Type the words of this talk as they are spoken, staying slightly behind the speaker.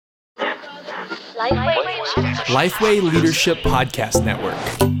Lifeway Leadership Podcast Network.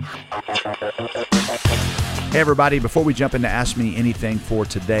 Hey everybody, before we jump into Ask Me Anything for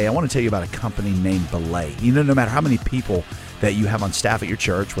today, I want to tell you about a company named Belay. You know, no matter how many people that you have on staff at your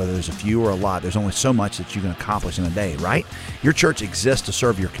church, whether there's a few or a lot, there's only so much that you can accomplish in a day, right? Your church exists to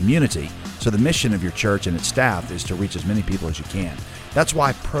serve your community, so the mission of your church and its staff is to reach as many people as you can. That's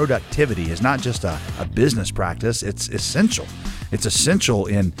why productivity is not just a business practice, it's essential. It's essential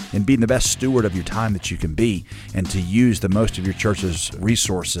in being the best steward of your time that you can be and to use the most of your church's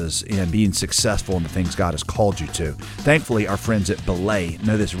resources in being successful in the things God has called you to. Thankfully, our friends at Belay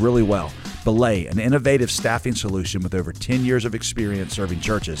know this really well. Belay, an innovative staffing solution with over 10 years of experience serving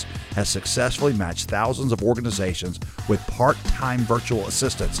churches, has successfully matched thousands of organizations with part-time virtual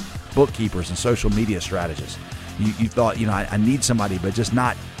assistants, bookkeepers, and social media strategists. You thought, I need somebody, but just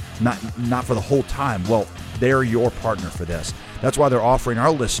not for the whole time. Well, they're your partner for this. That's why they're offering our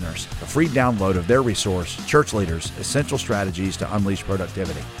listeners a free download of their resource, Church Leaders, Essential Strategies to Unleash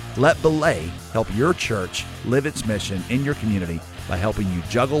Productivity. Let Belay help your church live its mission in your community by helping you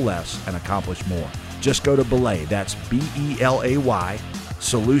juggle less and accomplish more. Just go to Belay, that's BELAY,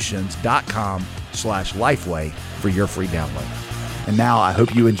 solutions.com/Lifeway for your free download. And now I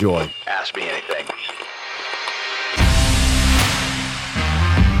hope you enjoy Ask Me Anything.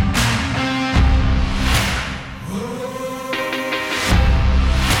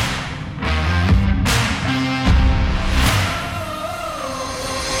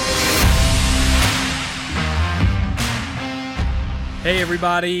 Hey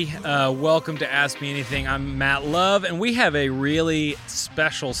everybody, welcome to Ask Me Anything. I'm Matt Love, and we have a really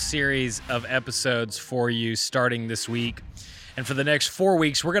special series of episodes for you starting this week. And for the next 4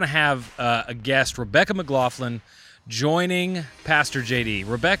 weeks, we're going to have a guest, Rebecca McLaughlin, joining Pastor JD.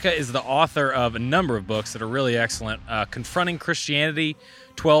 Rebecca is the author of a number of books that are really excellent. Confronting Christianity,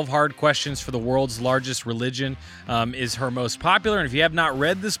 12 Hard Questions for the World's Largest Religion is her most popular. And if you have not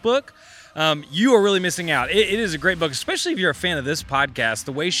read this book, you are really missing out. It is a great book, especially if you're a fan of this podcast.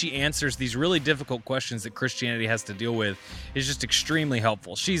 The way she answers these really difficult questions that Christianity has to deal with is just extremely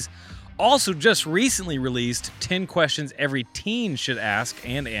helpful. She's also just recently released 10 Questions Every Teen Should Ask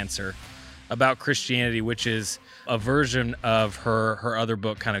and Answer about Christianity, which is a version of her other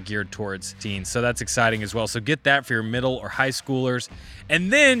book kind of geared towards teens. So that's exciting as well. So get that for your middle or high schoolers.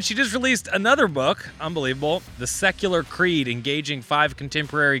 And then she just released another book, unbelievable, The Secular Creed, Engaging 5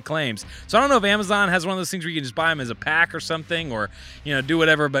 Contemporary Claims. So I don't know if Amazon has one of those things where you can just buy them as a pack or something, or do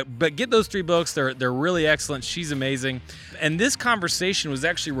whatever, but get those 3 books. They're really excellent. She's amazing. And this conversation was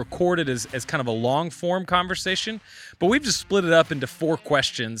actually recorded as kind of a long-form conversation, but we've just split it up into 4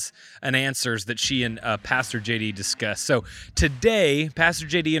 questions and answers that she and Pastor JD discussed. So today, Pastor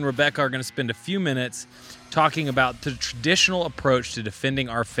JD and Rebecca are going to spend a few minutes talking about the traditional approach to defending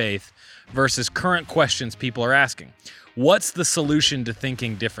our faith versus current questions people are asking. What's the solution to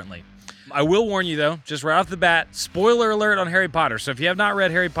thinking differently? I will warn you, though, just right off the bat, spoiler alert on Harry Potter. So if you have not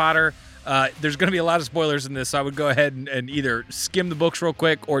read Harry Potter, there's going to be a lot of spoilers in this, so I would go ahead and either skim the books real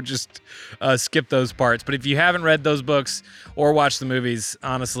quick or just skip those parts. But if you haven't read those books or watched the movies,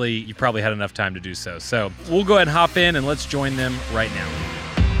 honestly, you probably had enough time to do so. So we'll go ahead and hop in and let's join them right now.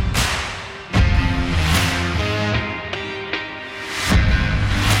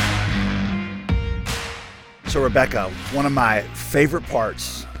 So Rebecca, one of my favorite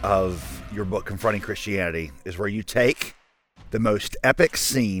parts of your book, Confronting Christianity, is where you take the most epic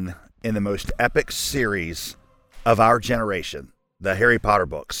scene in the most epic series of our generation, the Harry Potter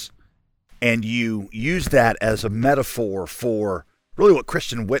books, and you use that as a metaphor for really what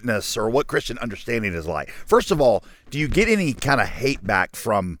Christian witness or what Christian understanding is like. First of all, do you get any kind of hate back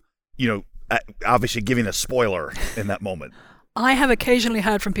from, obviously giving a spoiler in that moment? I have occasionally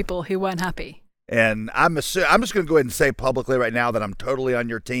heard from people who weren't happy. And I'm just going to go ahead and say publicly right now that I'm totally on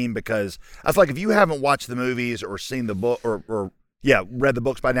your team, because I feel like if you haven't watched the movies or seen the book or read the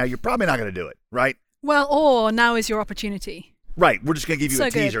books by now, you're probably not going to do it, right? Well, or now is your opportunity. Right. We're just going to give you a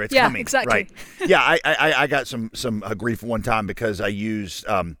teaser. It's coming. Exactly. Right. Yeah, I got some grief one time because I used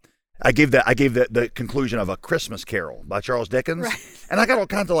I gave the conclusion of A Christmas Carol by Charles Dickens, right. And I got all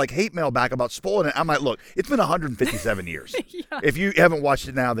kinds of hate mail back about spoiling it. I'm like, look, it's been 157 years. Yeah. If you haven't watched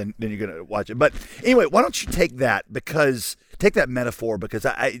it now, then you're gonna watch it. But anyway, why don't you take that metaphor, because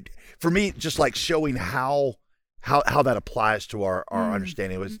for me, just like showing how that applies to our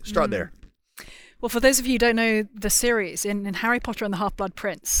understanding. Start there. Well, for those of you who don't know the series, in Harry Potter and the Half-Blood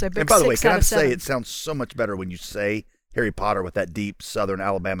Prince, so book 6 and by the way, can I say it sounds so much better when you say Harry Potter with that deep Southern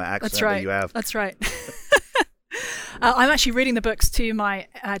Alabama accent that you have. That's right. I'm actually reading the books to my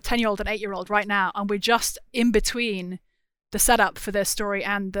 10-year-old and 8-year-old right now, and we're just in between the setup for their story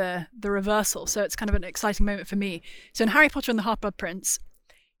and the reversal. So it's kind of an exciting moment for me. So in Harry Potter and the Half-Blood Prince,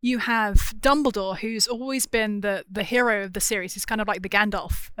 you have Dumbledore, who's always been the hero of the series. He's kind of like the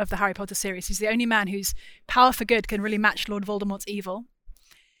Gandalf of the Harry Potter series. He's the only man whose power for good can really match Lord Voldemort's evil.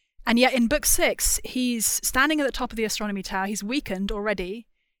 And yet in Book 6, he's standing at the top of the Astronomy Tower. He's weakened already.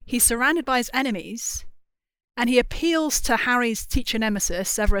 He's surrounded by his enemies. And he appeals to Harry's teacher nemesis,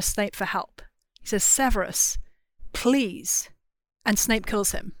 Severus Snape, for help. He says, "Severus, please." And Snape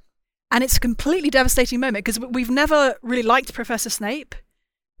kills him. And it's a completely devastating moment because we've never really liked Professor Snape,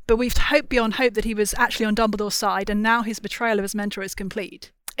 but we've hoped beyond hope that he was actually on Dumbledore's side, and now his betrayal of his mentor is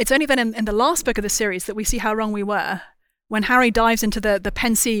complete. It's only then in the last book of the series that we see how wrong we were, when Harry dives into the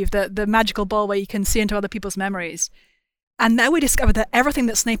Pensieve, the magical bowl where you can see into other people's memories. And there we discover that everything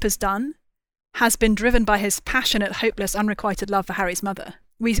that Snape has done has been driven by his passionate, hopeless, unrequited love for Harry's mother.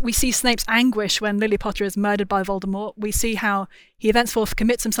 We see Snape's anguish when Lily Potter is murdered by Voldemort. We see how he thenceforth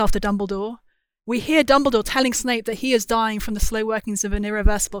commits himself to Dumbledore. We hear Dumbledore telling Snape that he is dying from the slow workings of an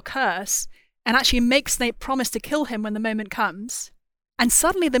irreversible curse, and actually makes Snape promise to kill him when the moment comes. And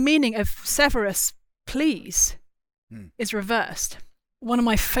suddenly the meaning of Severus, please, is reversed. One of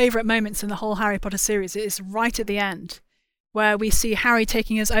my favourite moments in the whole Harry Potter series is right at the end, where we see Harry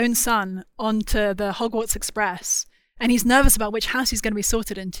taking his own son onto the Hogwarts Express, and he's nervous about which house he's going to be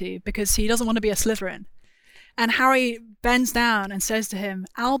sorted into because he doesn't want to be a Slytherin. And Harry bends down and says to him,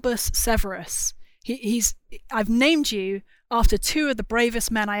 "Albus Severus, I've named you after two of the bravest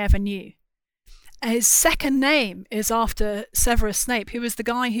men I ever knew." And his second name is after Severus Snape, who was the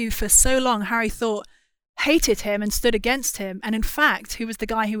guy who for so long Harry thought hated him and stood against him, and in fact who was the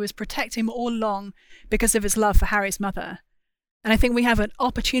guy who was protecting him all along because of his love for Harry's mother. And I think we have an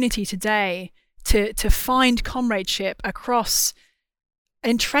opportunity today to find comradeship across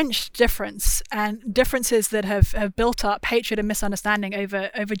entrenched difference and differences that have built up hatred and misunderstanding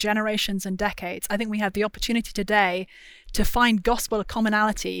over generations and decades. I think we have the opportunity today to find gospel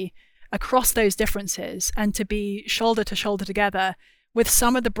commonality across those differences and to be shoulder to shoulder together with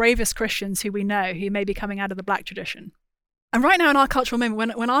some of the bravest Christians who we know who may be coming out of the Black tradition. And right now in our cultural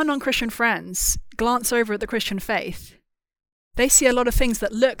moment, when our non-Christian friends glance over at the Christian faith, they see a lot of things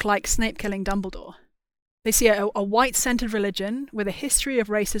that look like Snape killing Dumbledore. They see a white-centered religion with a history of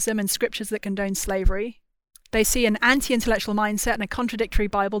racism and scriptures that condone slavery. They see an anti-intellectual mindset and a contradictory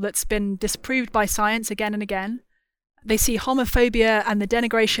Bible that's been disproved by science again and again. They see homophobia and the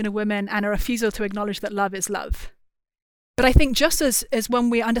denigration of women and a refusal to acknowledge that love is love. But I think just as when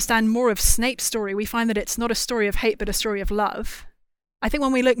we understand more of Snape's story, we find that it's not a story of hate, but a story of love. I think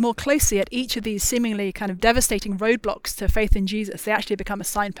when we look more closely at each of these seemingly kind of devastating roadblocks to faith in Jesus, they actually become a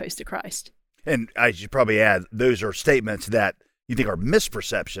signpost to Christ. And I should probably add, those are statements that you think are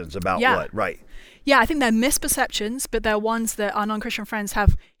misperceptions about what, right? Yeah, I think they're misperceptions, but they're ones that our non-Christian friends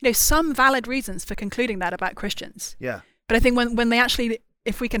have, some valid reasons for concluding that about Christians. Yeah. But I think when they actually,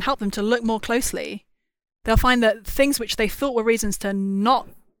 if we can help them to look more closely, they'll find that things which they thought were reasons to not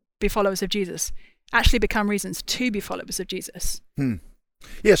be followers of Jesus actually become reasons to be followers of Jesus.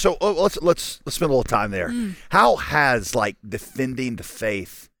 Yeah, so let's spend a little time there. How has defending the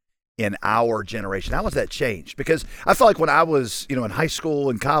faith in our generation, how has that changed? Because I feel like when I was, in high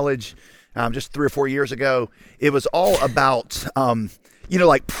school and college, just 3 or 4 years ago, it was all about,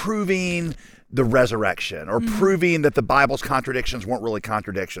 proving the resurrection or proving that the Bible's contradictions weren't really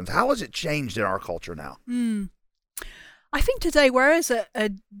contradictions. How has it changed in our culture now? I think today, whereas a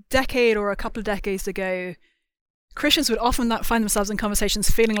decade or a couple of decades ago, Christians would often find themselves in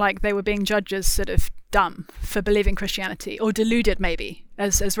conversations feeling like they were being judged as sort of dumb for believing Christianity, or deluded maybe,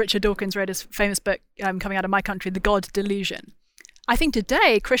 as Richard Dawkins wrote his famous book coming out of my country, The God Delusion. I think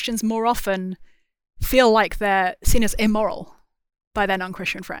today Christians more often feel like they're seen as immoral by their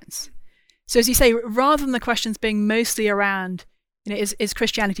non-Christian friends. So as you say, rather than the questions being mostly around, is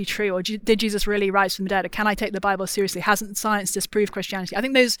Christianity true, or did Jesus really rise from the dead, or can I take the Bible seriously? Hasn't science disproved Christianity? I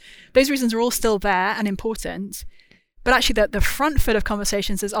think those reasons are all still there and important. But actually the front foot of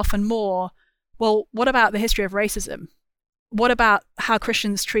conversations is often more, well, what about the history of racism? What about how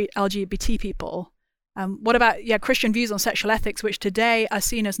Christians treat LGBT people? What about Christian views on sexual ethics, which today are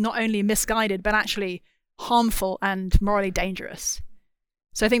seen as not only misguided, but actually harmful and morally dangerous?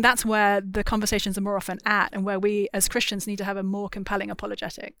 So I think that's where the conversations are more often at, and where we as Christians need to have a more compelling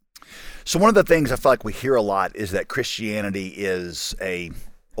apologetic. So one of the things I feel like we hear a lot is that Christianity is a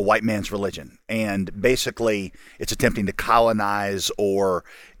white man's religion, and basically it's attempting to colonize, or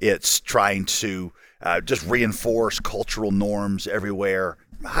it's trying to just reinforce cultural norms everywhere.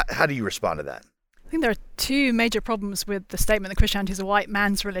 How do you respond to that? I think there are two major problems with the statement that Christianity is a white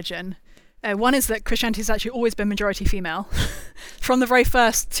man's religion. One is that Christianity has actually always been majority female, from the very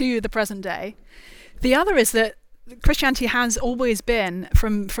first to the present day. The other is that Christianity has always been,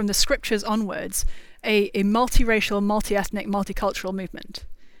 from the scriptures onwards, a multiracial, multi-ethnic, multicultural movement.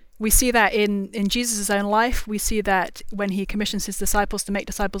 We see that in Jesus' own life. We see that when he commissions his disciples to make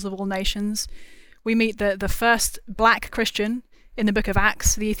disciples of all nations. We meet the first black Christian in the book of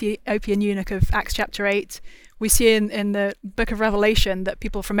Acts, the Ethiopian eunuch of Acts chapter 8. We see in the book of Revelation that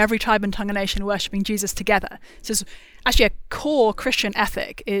people from every tribe and tongue and nation are worshipping Jesus together. So it's actually a core Christian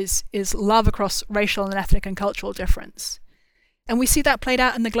ethic is love across racial and ethnic and cultural difference. And we see that played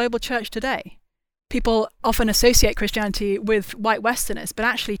out in the global church today. People often associate Christianity with white Westerners, but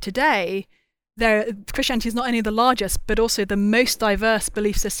actually today, Christianity is not only the largest, but also the most diverse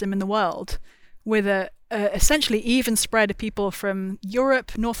belief system in the world, with a essentially even spread of people from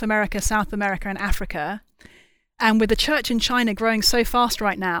Europe, North America, South America, and Africa. And with the church in China growing so fast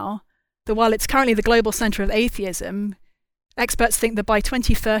right now, that while it's currently the global center of atheism, experts think that by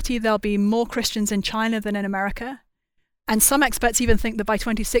 2030 there'll be more Christians in China than in America. And some experts even think that by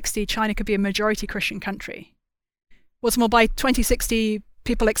 2060, China could be a majority Christian country. What's more, by 2060,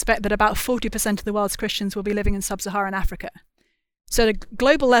 people expect that about 40% of the world's Christians will be living in sub-Saharan Africa. So at a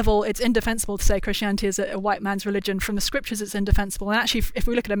global level, it's indefensible to say Christianity is a white man's religion. From the scriptures, it's indefensible. And actually, if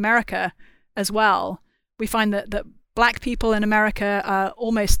we look at America as well, we find that black people in America are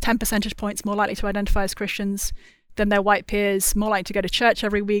almost 10 percentage points more likely to identify as Christians than their white peers, more likely to go to church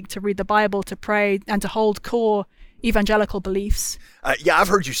every week, to read the Bible, to pray, and to hold core evangelical beliefs. I've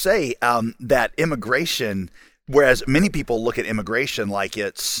heard you say that immigration, whereas many people look at immigration like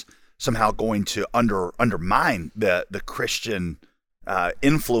it's somehow going to undermine the Christian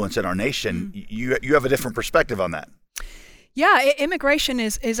influence in our nation, you have a different perspective on that. Yeah, immigration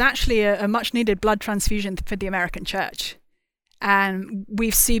is actually a much needed blood transfusion for the American church. And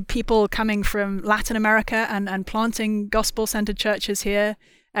we see people coming from Latin America and planting gospel-centered churches here.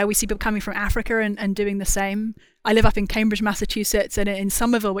 We see people coming from Africa and doing the same. I live up in Cambridge, Massachusetts, and in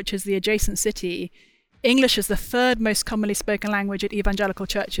Somerville, which is the adjacent city, English is the third most commonly spoken language at evangelical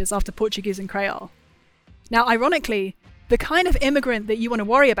churches after Portuguese and Creole. Now, ironically, the kind of immigrant that you want to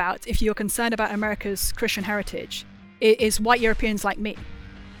worry about if you're concerned about America's Christian heritage is white Europeans like me,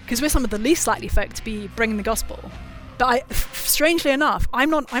 because we're some of the least likely folk to be bringing the gospel. But strangely enough, I'm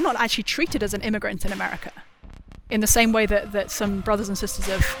not actually treated as an immigrant in America in the same way that some brothers and sisters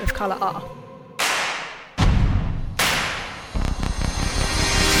of color are.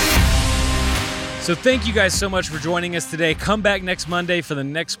 So thank you guys so much for joining us today. Come back next Monday for the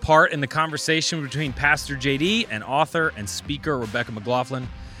next part in the conversation between Pastor JD and author and speaker Rebecca McLaughlin.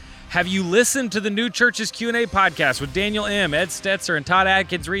 Have you listened to the New Churches Q&A podcast with Daniel M., Ed Stetzer, and Todd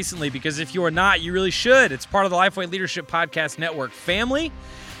Adkins recently? Because if you are not, you really should. It's part of the Lifeway Leadership Podcast Network family,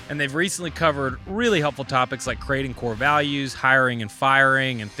 and they've recently covered really helpful topics like creating core values, hiring and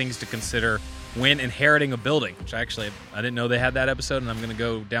firing, and things to consider when inheriting a building, which I didn't know they had that episode, and I'm going to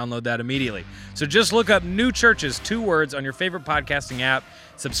go download that immediately. So just look up New Churches, 2 words, on your favorite podcasting app.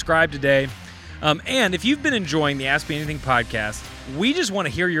 Subscribe today. And if you've been enjoying the Ask Me Anything podcast, we just want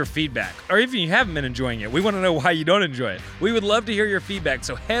to hear your feedback. Or if you haven't been enjoying it, we want to know why you don't enjoy it. We would love to hear your feedback.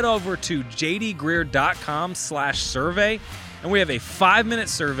 So head over to jdgreer.com/survey. And we have a 5-minute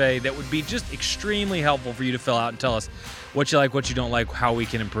survey that would be just extremely helpful for you to fill out and tell us what you like, what you don't like, how we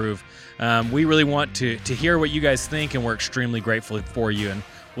can improve. We really want to hear what you guys think, and we're extremely grateful for you. And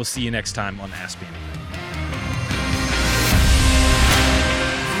we'll see you next time on Ask Me Anything.